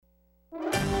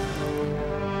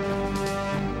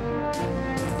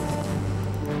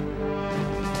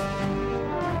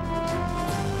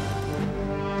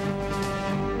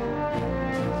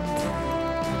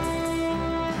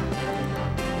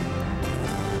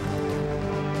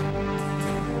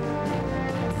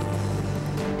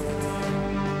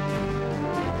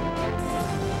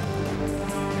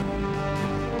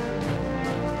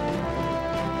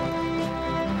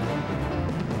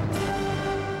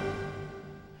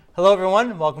Hello,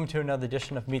 everyone. Welcome to another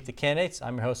edition of Meet the Candidates.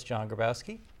 I'm your host, John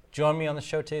Grabowski. Join me on the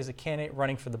show today is a candidate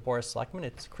running for the Board of Selectmen.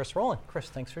 It's Chris Rowland. Chris,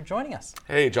 thanks for joining us.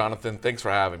 Hey, Jonathan. Thanks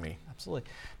for having me. Absolutely.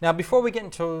 Now, before we get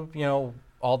into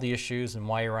all the issues and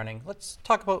why you're running, let's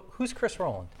talk about who's Chris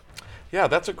Rowland. Yeah,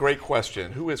 that's a great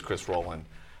question. Who is Chris Rowland?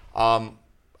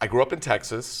 I grew up in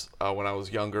Texas. When I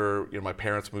was younger, my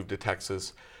parents moved to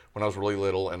Texas when I was really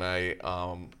little, and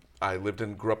I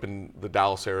grew up in the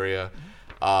Dallas area.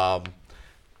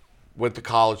 Went to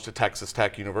college to Texas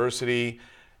Tech University,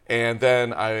 and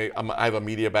then I have a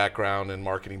media background and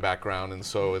marketing background, and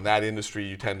so in that industry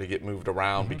you tend to get moved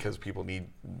around because people need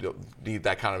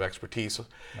that kind of expertise.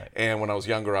 Right. And when I was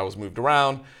younger, I was moved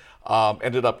around.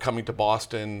 Ended up coming to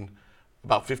Boston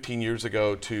about 15 years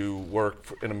ago to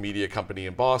work in a media company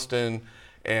in Boston.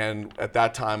 And at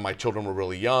that time, my children were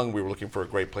really young. We were looking for a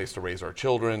great place to raise our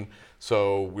children.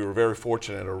 So we were very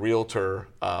fortunate. A realtor,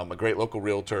 a great local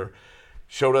realtor,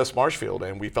 showed us Marshfield,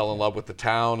 and we fell in love with the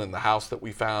town and the house that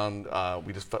we found.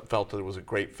 We just felt that it was a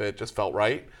great fit, just felt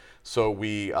right. So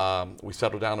we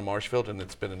settled down in Marshfield, and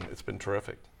it's been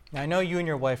terrific. Now, I know you and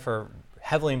your wife are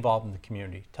heavily involved in the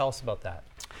community. Tell us about that.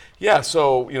 Yeah,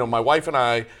 so my wife and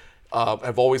I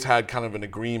have always had kind of an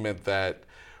agreement that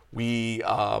we,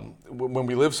 when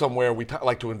we live somewhere, we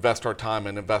like to invest our time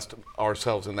and invest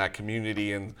ourselves in that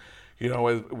community, and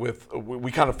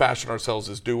we kind of fashion ourselves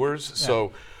as doers. Yeah.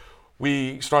 So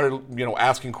we started,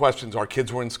 asking questions. Our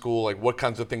kids were in school, like what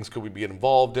kinds of things could we be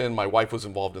involved in? My wife was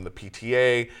involved in the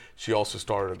PTA. She also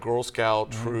started a Girl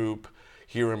Scout troop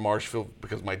here in Marshfield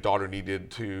because my daughter needed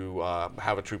to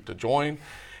have a troop to join.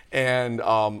 And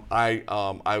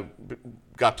I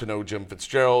got to know Jim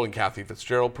Fitzgerald and Kathy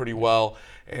Fitzgerald pretty well.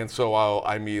 And so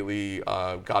I immediately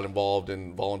got involved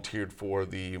and volunteered for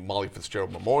the Molly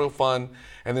Fitzgerald Memorial Fund.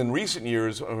 And in recent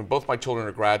years, both my children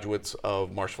are graduates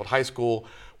of Marshfield High School.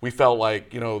 We felt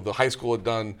like, the high school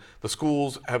the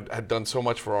schools had done so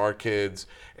much for our kids,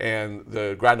 and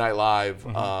the Grad Night Live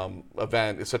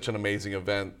event is such an amazing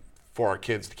event for our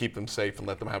kids to keep them safe and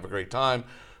let them have a great time.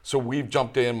 So we've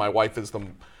jumped in. My wife is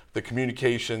the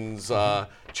communications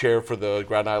chair for the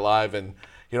Grad Night Live, and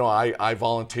I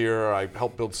volunteer. I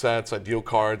help build sets. I deal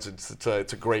cards. It's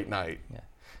a great night. Yeah.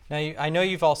 Now, I know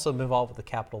you've also been involved with the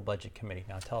Capital Budget Committee.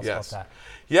 Now, tell us about that.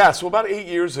 Yeah, so about 8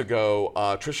 years ago,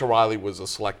 Tricia Riley was a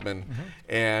selectman,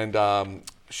 and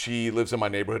she lives in my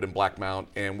neighborhood in Blackmount,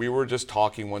 and we were just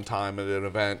talking one time at an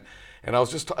event, and I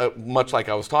was just, much like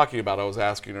I was talking about, I was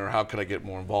asking her, how can I get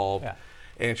more involved? Yeah.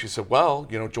 And she said, well,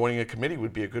 joining a committee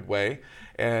would be a good way.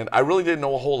 And I really didn't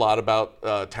know a whole lot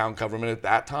about town government at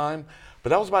that time,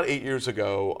 but that was about 8 years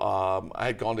ago. I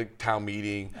had gone to town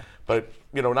meeting, but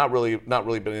not really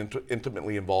been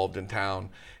intimately involved in town.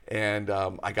 And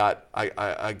I got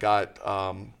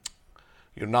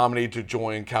nominated to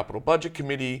join Capital Budget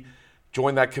Committee.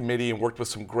 Joined that committee and worked with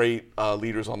some great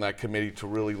leaders on that committee to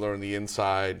really learn the ins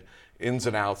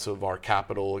and outs of our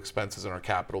capital expenses and our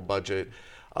capital budget.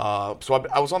 So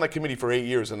I was on that committee for 8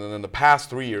 years, and then in the past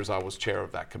 3 years, I was chair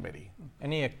of that committee.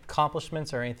 Any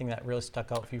accomplishments or anything that really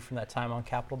stuck out for you from that time on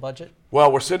capital budget?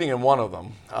 Well, we're sitting in one of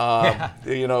them.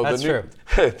 That's true.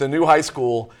 The new high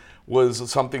school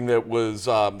was something that was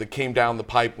that came down the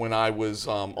pipe when I was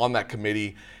on that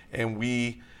committee, and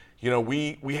we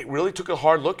really took a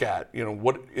hard look at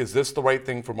what is this the right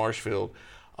thing for Marshfield?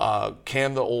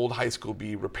 Can the old high school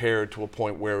be repaired to a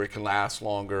point where it can last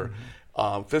longer?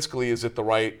 Fiscally, is it the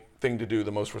right thing to do,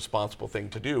 the most responsible thing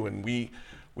to do? And we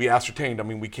ascertained,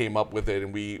 we came up with it,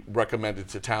 and we recommended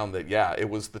to town that, it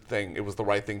was the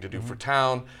right thing to do for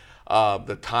town.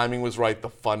 The timing was right, the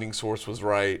funding source was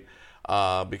right,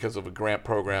 because of a grant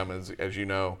program, as you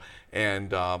know.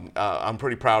 And I'm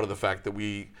pretty proud of the fact that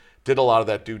we did a lot of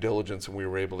that due diligence, and we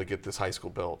were able to get this high school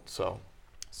built.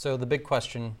 So the big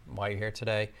question, why you're here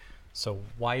today, so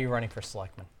why are you running for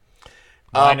selectman?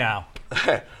 Why now?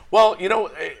 Well,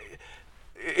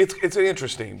 it's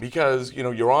interesting because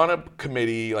you're on a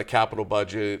committee like capital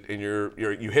budget, and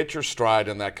you hit your stride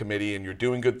on that committee, and you're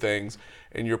doing good things,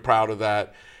 and you're proud of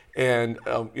that. And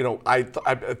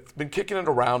I've been kicking it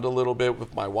around a little bit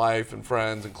with my wife and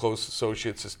friends and close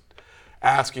associates, just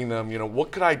asking them,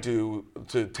 what could I do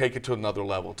to take it to another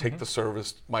level, take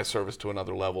my service to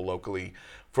another level locally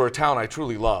for a town I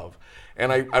truly love.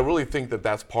 And I really think that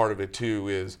that's part of it too.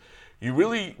 Is you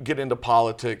really get into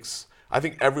politics. I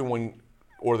think everyone,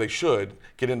 or they should,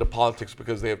 get into politics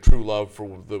because they have true love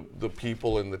for the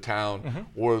people in the town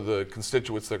or the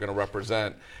constituents they're going to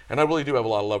represent. And I really do have a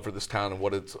lot of love for this town and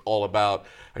what it's all about.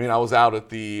 I was out at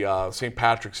the St.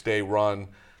 Patrick's Day run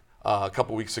a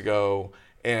couple weeks ago,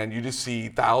 and you just see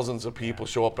thousands of people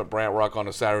show up at Brant Rock on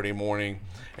a Saturday morning,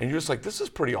 and you're just like, this is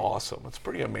pretty awesome. It's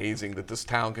pretty amazing that this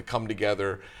town could come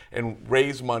together and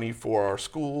raise money for our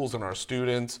schools and our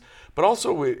students, but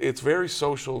also it's very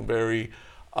social and very,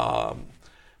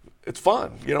 it's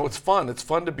fun. It's fun. It's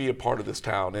fun to be a part of this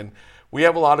town, and we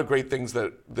have a lot of great things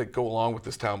that go along with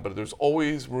this town, but there's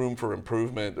always room for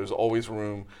improvement. There's always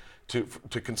room to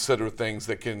consider things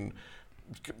that can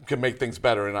make things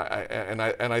better, and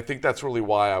I think that's really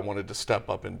why I wanted to step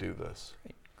up and do this.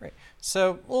 Great.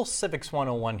 So, a little Civics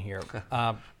 101 here.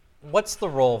 What's the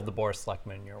role of the Board of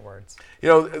Selectmen in your words?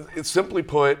 It's simply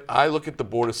put, I look at the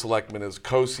Board of Selectmen as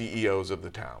co-CEOs of the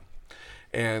town.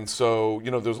 And so,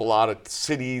 there's a lot of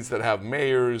cities that have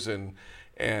mayors and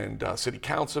city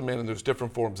councilmen, and there's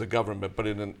different forms of government. But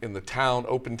in the town,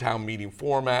 open town meeting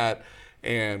format,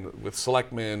 and with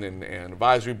selectmen and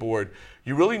advisory board,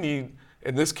 you really need,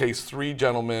 in this case, 3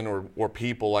 gentlemen or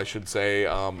people, I should say.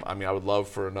 I would love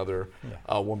for another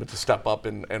woman to step up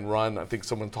and run. I think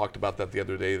someone talked about that the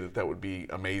other day, that would be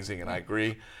amazing, and I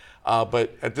agree.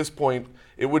 But at this point,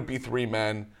 it would be 3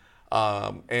 men.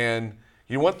 And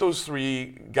you want those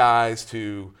 3 guys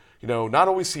to, not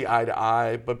always see eye to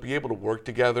eye, but be able to work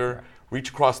together, reach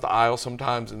across the aisle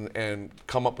sometimes and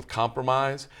come up with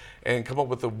compromise and come up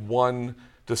with one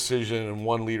decision and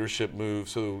one leadership move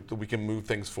so that we can move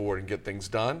things forward and get things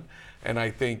done. And I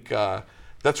think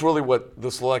that's really what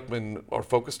the selectmen are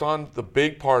focused on. The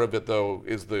big part of it, though,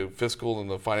 is the fiscal and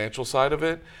the financial side of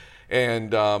it,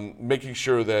 and making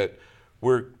sure that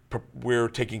we're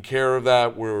taking care of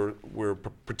that. We're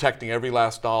protecting every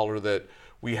last dollar that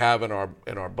we have in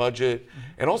our budget,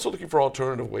 and also looking for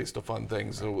alternative ways to fund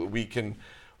things so we can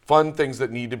fund things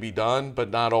that need to be done, but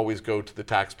not always go to the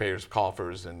taxpayers'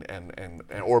 coffers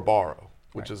or borrow,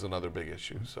 which is another big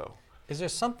issue. So, is there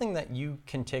something that you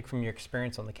can take from your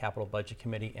experience on the Capital Budget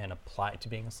Committee and apply it to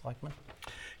being a selectman?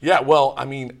 Yeah, well,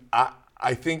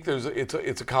 I think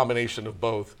it's a combination of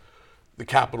both the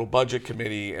Capital Budget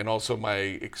Committee and also my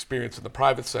experience in the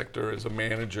private sector as a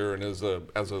manager and as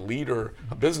a leader,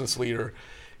 a business leader,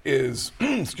 is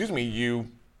excuse me,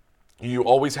 you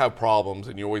always have problems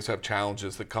and you always have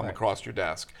challenges that come across your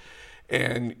desk.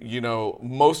 And,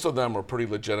 most of them are pretty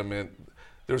legitimate.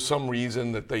 There's some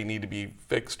reason that they need to be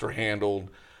fixed or handled,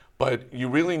 but you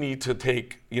really need to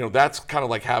take, that's kind of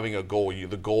like having a goal.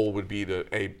 The goal would be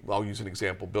I'll use an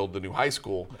example, build the new high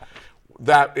school.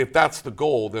 That if that's the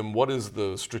goal, then what is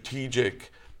the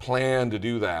strategic plan to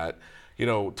do that?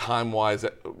 Time-wise,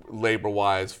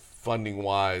 labor-wise,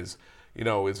 funding-wise,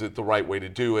 is it the right way to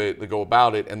do it, to go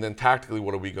about it, and then tactically,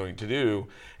 what are we going to do?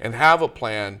 And have a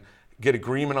plan, get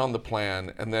agreement on the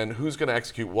plan, and then who's going to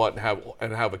execute what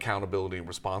and have accountability and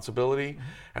responsibility.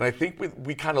 And I think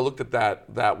we kind of looked at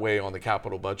that way on the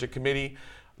Capital Budget Committee.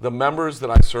 The members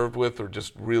that I served with are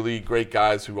just really great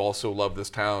guys who also love this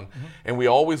town. And we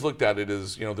always looked at it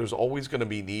as, there's always going to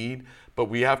be need, but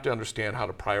we have to understand how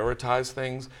to prioritize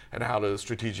things and how to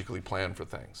strategically plan for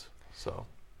things. So,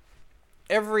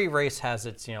 every race has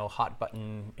its, hot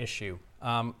button issue.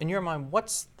 In your mind,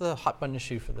 what's the hot button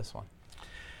issue for this one?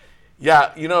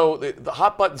 Yeah, the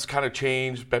hot buttons kind of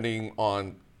change depending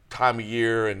on time of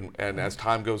year and as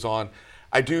time goes on.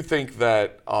 I do think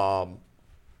that a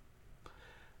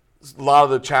lot of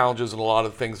the challenges and a lot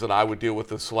of the things that I would deal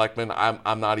with as selectmen,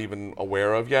 I'm not even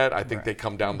aware of yet. I think they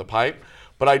come down the pipe.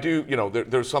 But I do,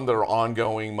 there's some that are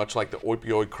ongoing, much like the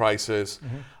opioid crisis.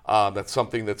 That's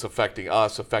something that's affecting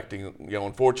us,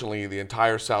 unfortunately, the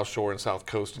entire South Shore and South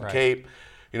Coast and Cape.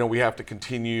 We have to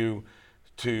continue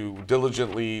to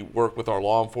diligently work with our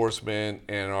law enforcement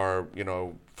and our,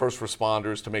 first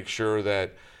responders to make sure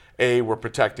that, we're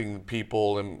protecting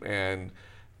people and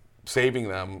saving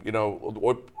them.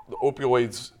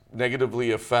 Opioids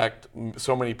negatively affect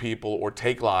so many people or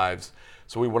take lives.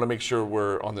 So we want to make sure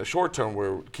we're, on the short term,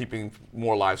 we're keeping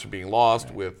more lives from being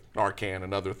lost with Narcan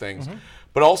and other things.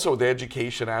 But also the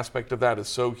education aspect of that is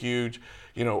so huge.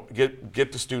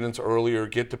 Get to students earlier,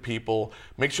 get to people,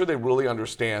 make sure they really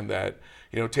understand that,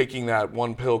 taking that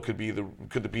one pill could be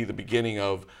the beginning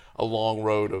of a long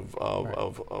road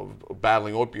of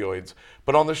battling opioids.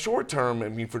 But on the short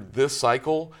term, for this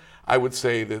cycle, I would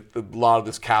say that a lot of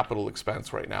this capital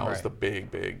expense right now is the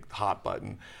big hot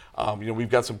button. We've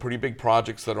got some pretty big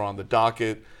projects that are on the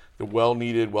docket. They're well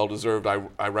needed, well deserved.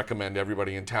 I recommend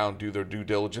everybody in town do their due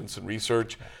diligence and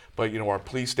research. But our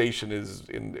police station is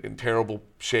in terrible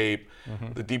shape.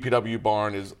 The DPW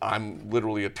barn I'm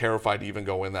literally terrified to even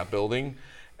go in that building.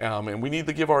 And we need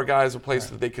to give our guys a place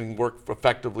that they can work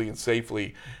effectively and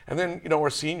safely. And then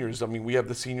our seniors. We have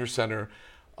the senior center.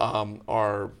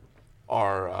 Our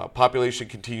our population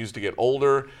continues to get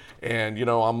older, and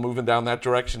I'm moving down that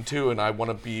direction too. And I want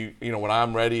to be, when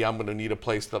I'm ready, I'm going to need a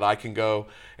place that I can go,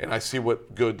 and I see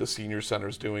what good the senior center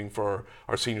is doing for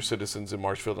our senior citizens in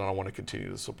Marshfield, and I want to continue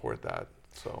to support that.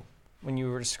 So, when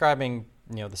you were describing,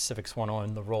 the Civics 101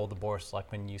 and the role of the Board of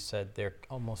Selectmen, you said they're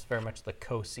almost very much the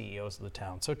co-CEOs of the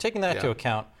town. So taking that into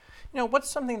account, what's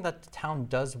something that the town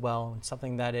does well and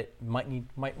something that it might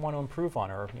want to improve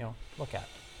on or look at?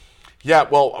 Yeah,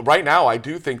 well, right now I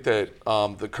do think that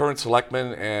the current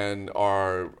selectmen and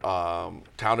our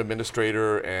town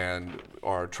administrator and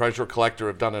our treasurer collector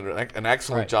have done an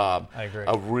excellent job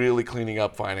of really cleaning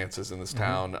up finances in this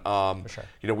town. For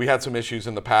sure. We had some issues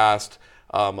in the past,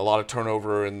 a lot of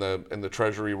turnover in the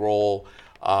treasury role.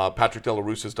 Patrick De La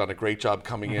Russa has done a great job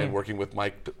coming in, working with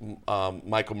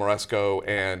Michael Moresco,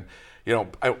 and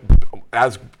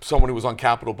as someone who was on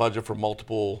capital budget for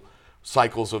multiple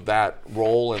cycles of that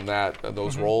role and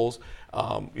those roles,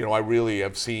 I really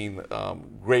have seen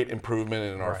great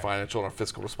improvement in our financial and our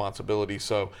fiscal responsibility.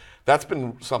 So that's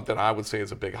been something I would say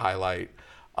is a big highlight.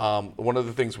 One of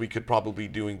the things we could probably be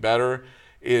doing better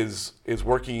is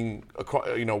working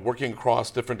across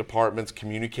different departments,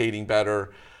 communicating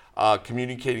better,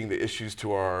 communicating the issues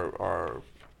to our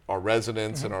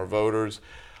residents and our voters.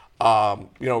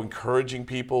 Encouraging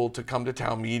people to come to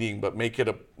town meeting, but make it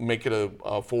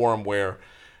a forum where,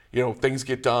 things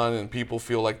get done and people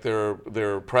feel like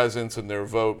their presence and their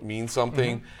vote means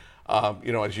something.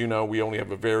 As you know, we only have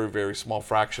a very, very small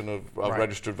fraction of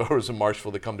registered voters in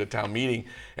Marshfield that come to town meeting,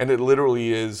 and it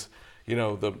literally is,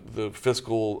 the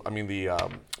fiscal,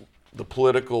 the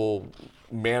political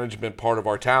management part of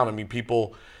our town.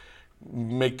 People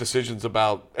make decisions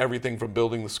about everything from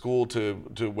building the school to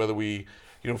whether we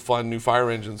fund new fire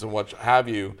engines and what have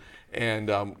you, and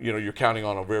you're counting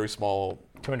on a very small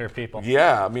 200 people.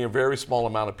 Yeah, a very small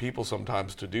amount of people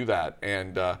sometimes to do that,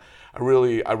 and I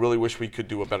really wish we could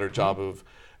do a better job of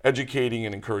educating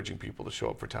and encouraging people to show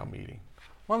up for town meeting.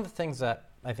 One of the things that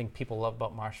I think people love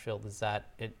about Marshfield is that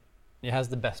it has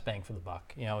the best bang for the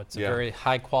buck. It's a very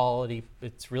high quality.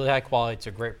 It's really high quality. It's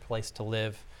a great place to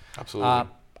live. Absolutely.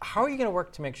 How are you going to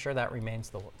work to make sure that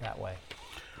remains that way?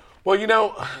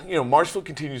 Well, Marshfield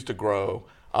continues to grow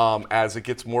as it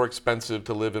gets more expensive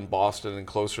to live in Boston and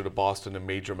closer to Boston and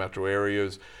major metro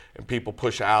areas, and people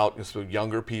push out. So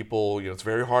younger people, it's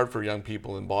very hard for young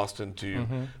people in Boston to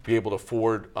be able to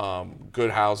afford good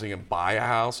housing and buy a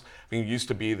house. It used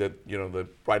to be that the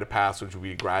rite of passage would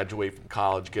be graduate from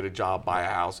college, get a job, buy a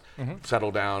house,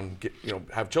 settle down,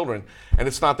 have children, and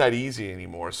it's not that easy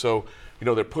anymore. So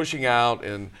they're pushing out,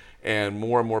 and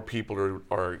more people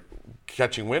are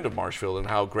catching wind of Marshfield and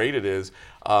how great it is.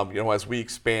 As we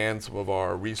expand some of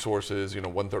our resources,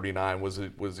 139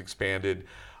 was expanded.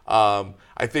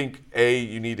 I think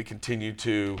you need to continue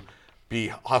to be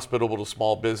hospitable to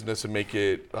small business and make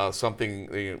it something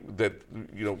that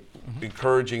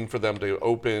encouraging for them to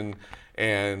open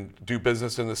and do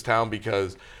business in this town,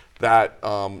 because that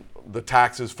the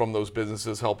taxes from those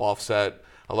businesses help offset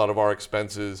a lot of our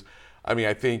expenses.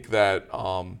 I think that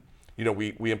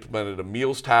we implemented a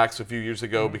meals tax a few years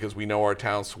ago because we know our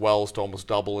town swells to almost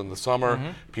double in the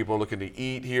summer. People are looking to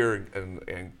eat here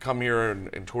and come here,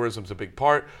 and tourism's a big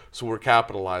part, so we're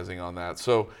capitalizing on that.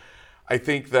 So I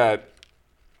think that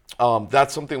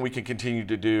that's something we can continue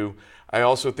to do. I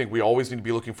also think we always need to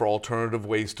be looking for alternative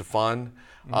ways to fund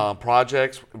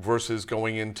projects versus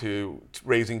going into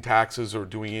raising taxes or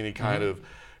doing any kind of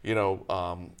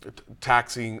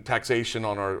taxation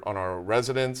on our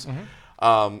residents.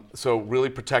 So really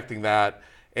protecting that,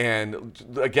 and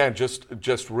again,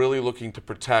 just really looking to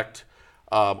protect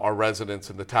our residents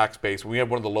and the tax base. We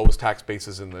have one of the lowest tax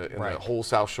bases in the whole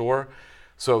South Shore,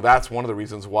 so that's one of the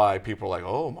reasons why people are like,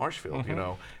 oh, Marshfield,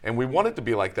 And we want it to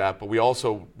be like that, but we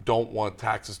also don't want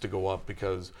taxes to go up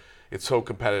because it's so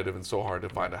competitive and so hard to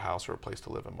find a house or a place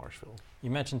to live in Marshfield. You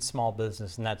mentioned small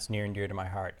business, and that's near and dear to my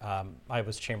heart. I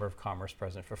was Chamber of Commerce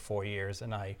president for 4 years,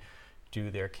 and I do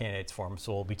their candidates forum,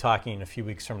 so we'll be talking in a few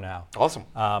weeks from now. Awesome.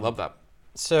 Love that.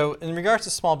 So in regards to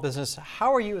small business,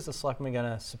 how are you as a selectman going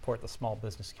to support the small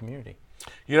business community?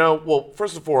 Well,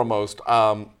 first and foremost,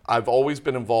 I've always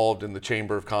been involved in the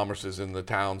Chamber of Commerces in the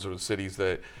towns or the cities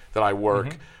that I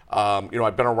work.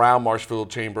 I've been around Marshfield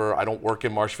Chamber. I don't work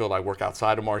in Marshfield. I work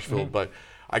outside of Marshfield, but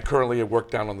I currently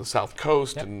work down on the South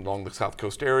Coast and along the South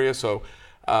Coast area. So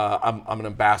I'm an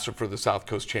ambassador for the South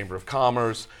Coast Chamber of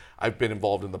Commerce. I've been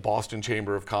involved in the Boston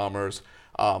Chamber of Commerce.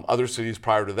 Other cities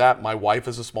prior to that. My wife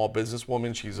is a small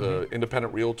businesswoman. She's an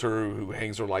independent realtor who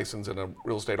hangs her license in a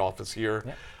real estate office here.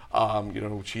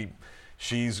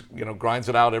 She's grinds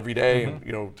it out every day,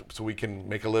 and so we can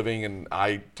make a living, and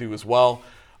I do as well.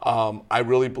 I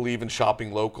really believe in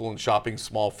shopping local and shopping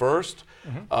small first.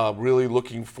 Really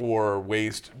looking for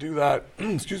ways to do that,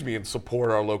 excuse me, and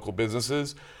support our local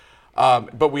businesses.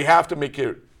 But we have to make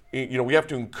it, we have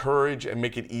to encourage and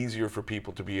make it easier for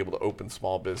people to be able to open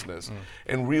small business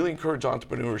and really encourage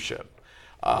entrepreneurship.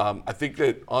 I think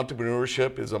that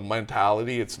entrepreneurship is a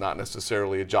mentality. It's not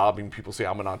necessarily a job. I mean, people say,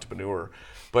 I'm an entrepreneur.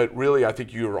 But really, I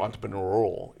think you're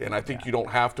entrepreneurial. And I think you don't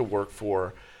have to work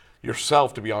for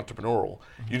yourself to be entrepreneurial.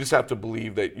 You just have to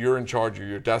believe that you're in charge of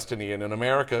your destiny. And in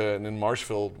America and in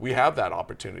Marshfield, we have that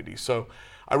opportunity. So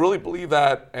I really believe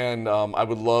that, and I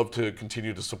would love to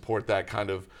continue to support that kind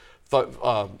of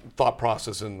thought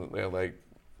process and like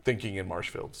thinking in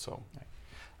Marshfield. So,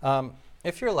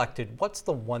 if you're elected, what's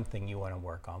the one thing you want to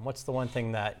work on? What's the one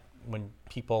thing that when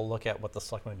people look at what the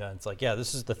selectmen have done, it's like, yeah,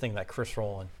 this is the thing that Chris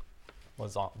Rowland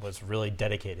was really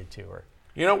dedicated to, or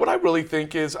what I really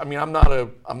think is, I mean, I'm not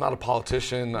a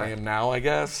politician. I am now, I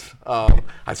guess.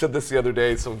 I said this the other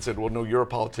day. Someone said, well, no, you're a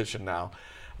politician now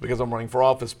because I'm running for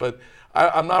office. But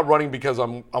I'm not running because I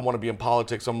want to be in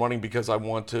politics. I'm running because I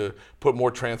want to put more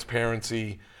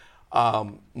transparency,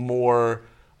 more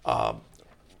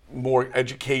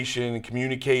education,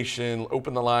 communication,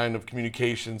 open the line of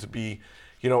communication to be,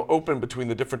 open between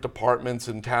the different departments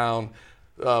in town,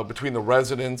 between the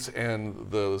residents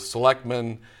and the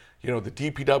selectmen, the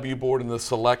DPW board and the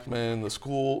selectmen, the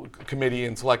school committee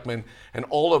and selectmen, and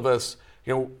all of us,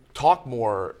 talk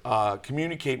more,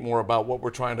 communicate more about what we're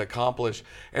trying to accomplish,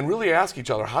 and really ask each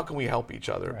other, how can we help each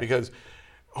other? Right. Because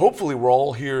hopefully we're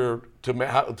all here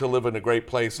to live in a great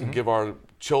place and give our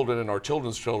children and our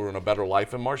children's children a better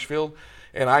life in Marshfield.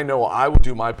 And I know I will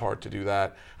do my part to do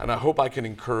that. And I hope I can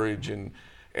encourage and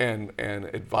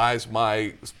advise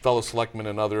my fellow selectmen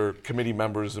and other committee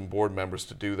members and board members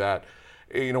to do that.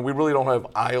 We really don't have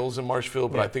aisles in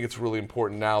Marshfield, but I think it's really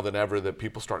important now than ever that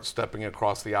people start stepping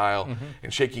across the aisle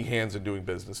and shaking hands and doing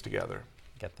business together.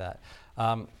 Get that.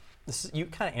 You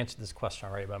kind of answered this question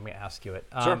already, but I'm going to ask you it.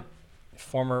 Sure.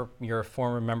 You're a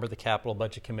former member of the Capital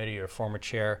Budget Committee, you're a former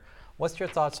chair. What's your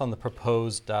thoughts on the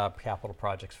proposed capital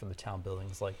projects for the town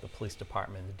buildings, like the police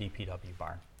department and the DPW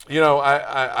barn?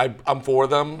 I'm for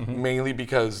them, mainly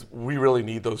because we really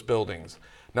need those buildings.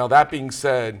 Now, that being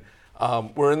said,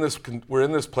 we're in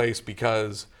this place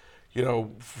because,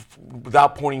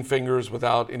 without pointing fingers,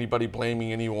 without anybody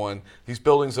blaming anyone, these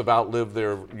buildings have outlived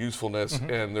their usefulness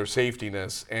and their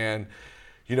safetiness. And,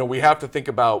 we have to think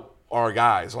about our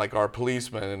guys, like our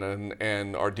policemen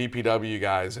and our DPW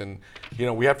guys. And,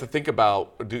 we have to think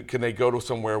about, can they go to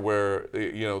somewhere where,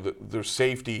 there's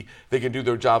safety, they can do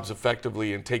their jobs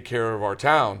effectively and take care of our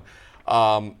town.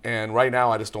 And right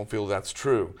now, I just don't feel that's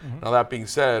true. Now, that being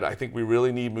said, I think we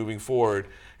really need moving forward.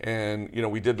 And,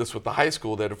 we did this with the high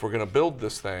school, that if we're going to build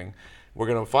this thing, we're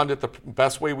going to fund it the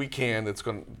best way we can.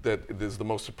 That is the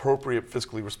most appropriate,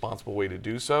 fiscally responsible way to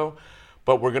do so.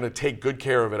 But we're going to take good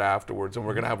care of it afterwards. And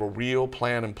we're going to have a real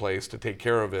plan in place to take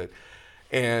care of it.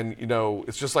 And,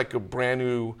 it's just like a brand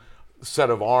new set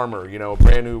of armor, a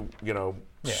brand new,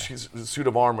 suit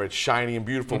of armor. It's shiny and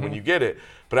beautiful when you get it.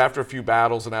 But after a few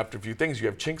battles and after a few things, you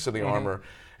have chinks in the armor.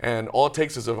 And all it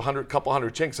takes is a couple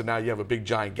hundred chinks, and now you have a big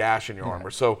giant gash in your armor.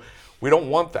 So we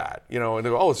don't want that, and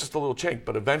it's just a little chink,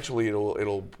 but eventually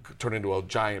it'll turn into a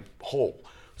giant hole.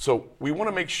 So we want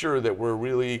to make sure that we're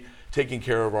really taking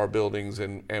care of our buildings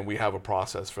and we have a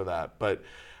process for that. But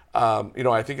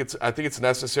I think it's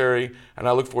necessary, and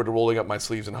I look forward to rolling up my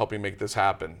sleeves and helping make this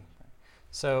happen.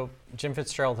 So Jim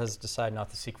Fitzgerald has decided not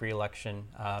to seek re-election.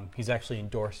 He's actually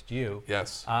endorsed you.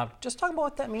 Yes. Just talk about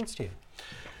what that means to you.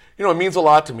 It means a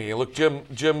lot to me. Look,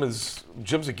 Jim's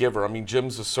a giver. I mean,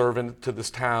 Jim's a servant to this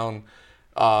town.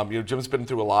 Jim's been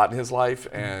through a lot in his life,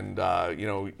 and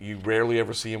you rarely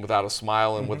ever see him without a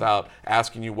smile and without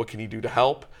asking you what can he do to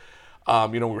help.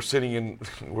 We're sitting in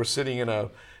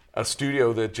a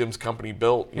studio that Jim's company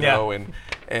built,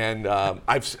 and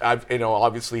I've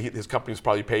obviously his company was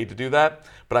probably paid to do that,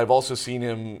 but I've also seen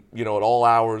him, at all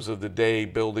hours of the day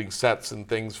building sets and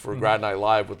things for Grad Night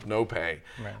Live with no pay.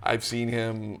 Right. I've seen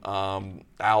him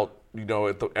out,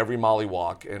 at every Molly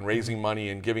Walk and raising money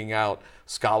and giving out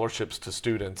scholarships to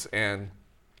students. And,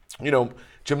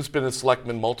 Jim's been a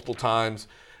selectman multiple times.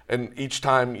 And each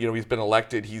time, he's been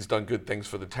elected, he's done good things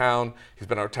for the town. He's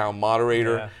been our town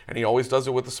moderator, and he always does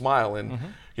it with a smile. And,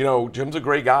 Jim's a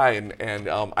great guy, and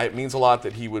it means a lot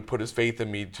that he would put his faith in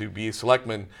me to be a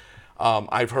selectman.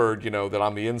 I've heard, that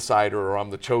I'm the insider or I'm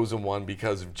the chosen one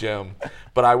because of Jim.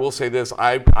 But I will say this,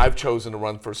 I've chosen to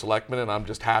run for selectman, and I'm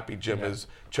just happy Jim has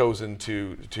chosen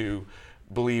to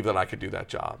believe that I could do that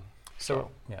job.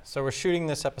 So we're shooting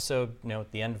this episode,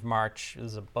 at the end of March.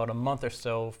 This is about a month or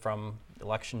so from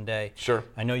Election Day. Sure.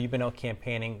 I know you've been out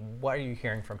campaigning. What are you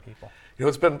hearing from people?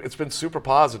 It's been super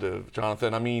positive,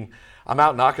 Jonathan. I mean, I'm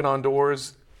out knocking on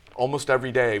doors almost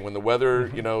every day when the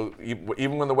weather,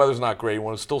 even when the weather's not great,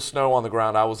 when it's still snow on the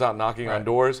ground, I was out knocking on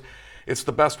doors. It's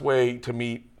the best way to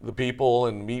meet the people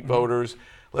and meet voters,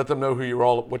 let them know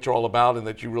what you're all about, and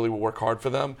that you really will work hard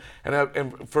for them.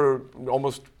 And for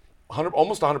almost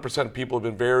 100% of people have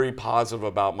been very positive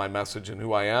about my message and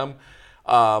who I am.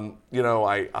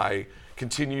 I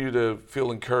continue to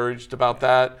feel encouraged about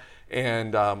that.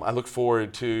 And I look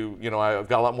forward to, I've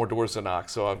got a lot more doors to knock.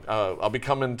 So I'll be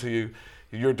coming to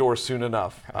your door soon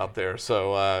enough out there.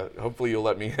 So hopefully you'll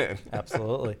let me in.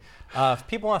 Absolutely. If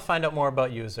people want to find out more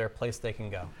about you, is there a place they can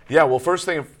go? Yeah, well, first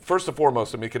and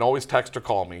foremost, you can always text or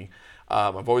call me.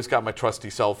 I've always got my trusty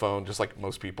cell phone, just like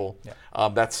most people. Yeah.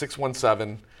 That's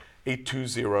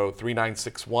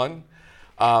 617-820-3961.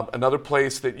 Another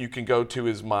place that you can go to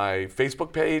is my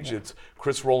Facebook page. Yeah. It's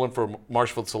Chris Rowland for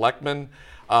Marshfield Selectmen.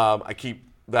 I keep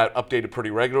that updated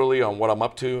pretty regularly on what I'm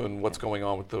up to and what's going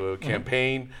on with the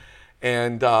campaign.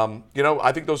 And,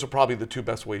 I think those are probably the two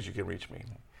best ways you can reach me.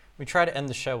 We try to end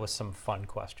the show with some fun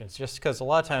questions, just because a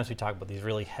lot of times we talk about these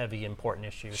really heavy, important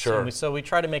issues. Sure. So we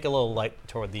try to make it a little light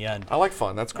toward the end. I like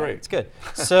fun. That's great. It's good.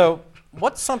 So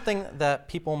what's something that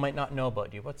people might not know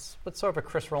about you? What's sort of a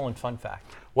Chris Rowland fun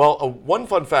fact? Well, one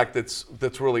fun fact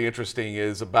that's really interesting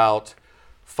is about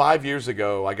 5 years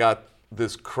ago, I got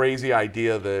this crazy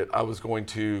idea that I was going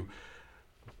to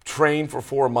train for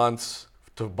 4 months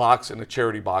to box in a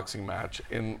charity boxing match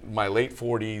in my late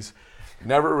 40s.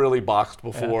 Never really boxed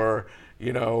before.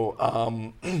 Yeah.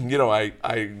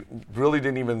 I really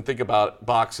didn't even think about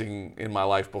boxing in my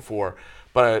life before.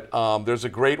 But there's a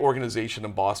great organization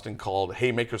in Boston called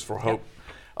Haymakers for Hope.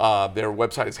 Yeah. Their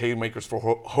website is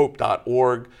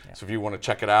haymakersforhope.org. Yeah. So if you want to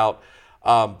check it out,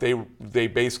 they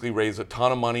basically raise a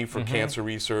ton of money for cancer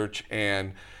research.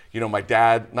 And my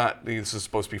dad, this is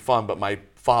supposed to be fun, but my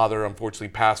father unfortunately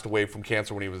passed away from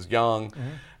cancer when he was young.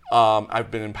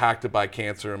 I've been impacted by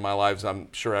cancer in my life. I'm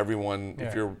sure everyone,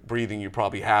 if you're breathing, you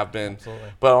probably have been. Absolutely.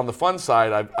 But on the fun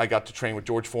side, I got to train with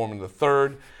George Foreman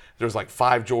III. There's like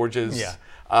 5 Georges. Yeah.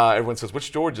 Everyone says,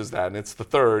 which George is that? And it's the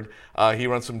third. He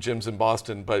runs some gyms in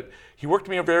Boston. But he worked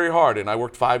me very hard, and I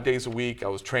worked 5 days a week. I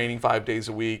was training 5 days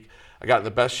a week. I got in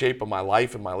the best shape of my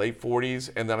life in my late 40s.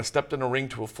 And then I stepped in a ring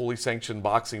to a fully sanctioned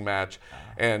boxing match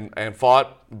and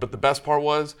fought. But the best part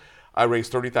was, I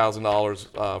raised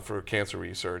 $30,000 for cancer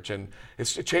research, and it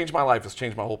changed my life. It's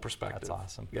changed my whole perspective. That's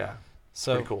awesome. Yeah,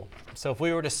 pretty cool. So if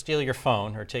we were to steal your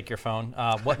phone or take your phone,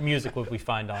 what music would we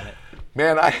find on it?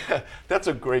 Man, that's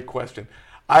a great question.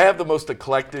 I have the most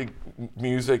eclectic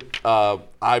music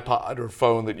iPod or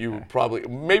phone that you probably,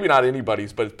 maybe not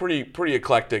anybody's, but it's pretty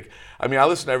eclectic. I mean, I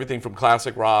listen to everything from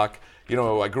classic rock.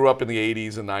 I grew up in the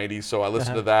 80s and 90s, so I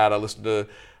listened to that.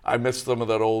 I miss some of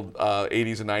that old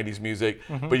 80s and 90s music,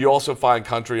 but you also find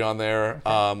country on there.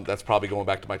 That's probably going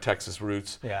back to my Texas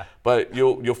roots. Yeah. But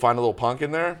you'll find a little punk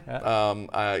in there. Yeah.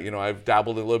 I've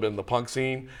dabbled a little bit in the punk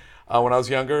scene when I was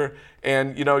younger,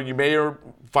 and you may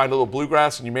find a little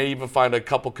bluegrass, and you may even find a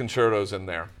couple concertos in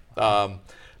there.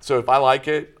 So if I like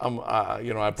it,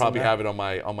 I probably have it on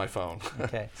my phone.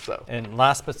 Okay. So. And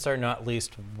last but certainly not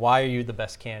least, why are you the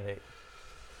best candidate?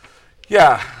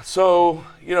 Yeah. So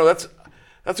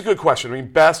that's a good question. I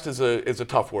mean, best is a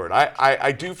tough word.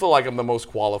 I do feel like I'm the most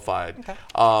qualified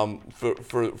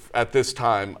for at this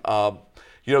time.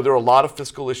 There are a lot of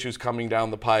fiscal issues coming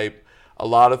down the pipe, a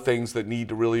lot of things that need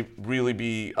to really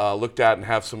be looked at and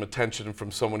have some attention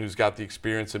from someone who's got the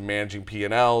experience in managing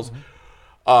P&Ls.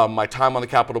 My time on the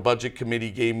Capital Budget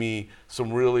Committee gave me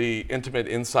some really intimate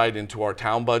insight into our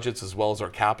town budgets as well as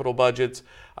our capital budgets.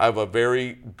 I have a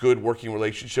very good working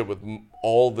relationship with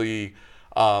all the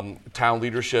town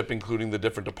leadership, including the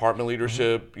different department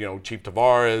leadership, Chief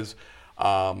Tavares,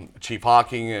 Chief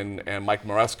Hawking, and Mike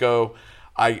Moresco.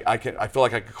 I feel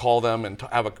like I could call them and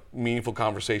have a meaningful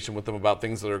conversation with them about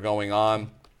things that are going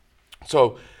on.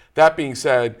 So that being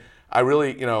said, I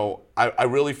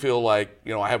really feel like,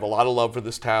 I have a lot of love for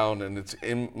this town, and it's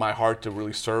in my heart to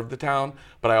really serve the town,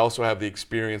 but I also have the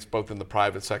experience both in the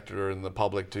private sector and the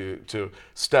public to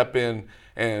step in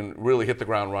and really hit the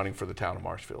ground running for the town of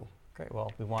Marshfield. Great.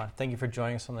 Well, we want to thank you for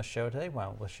joining us on the show today. We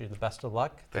want to wish you the best of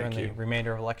luck during the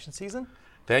remainder of election season.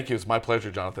 Thank you. It's my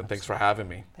pleasure, Jonathan. Thanks for having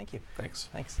me. Thank you. Thanks.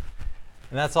 And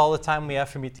that's all the time we have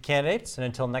for Meet the Candidates. And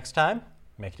until next time,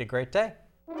 make it a great day.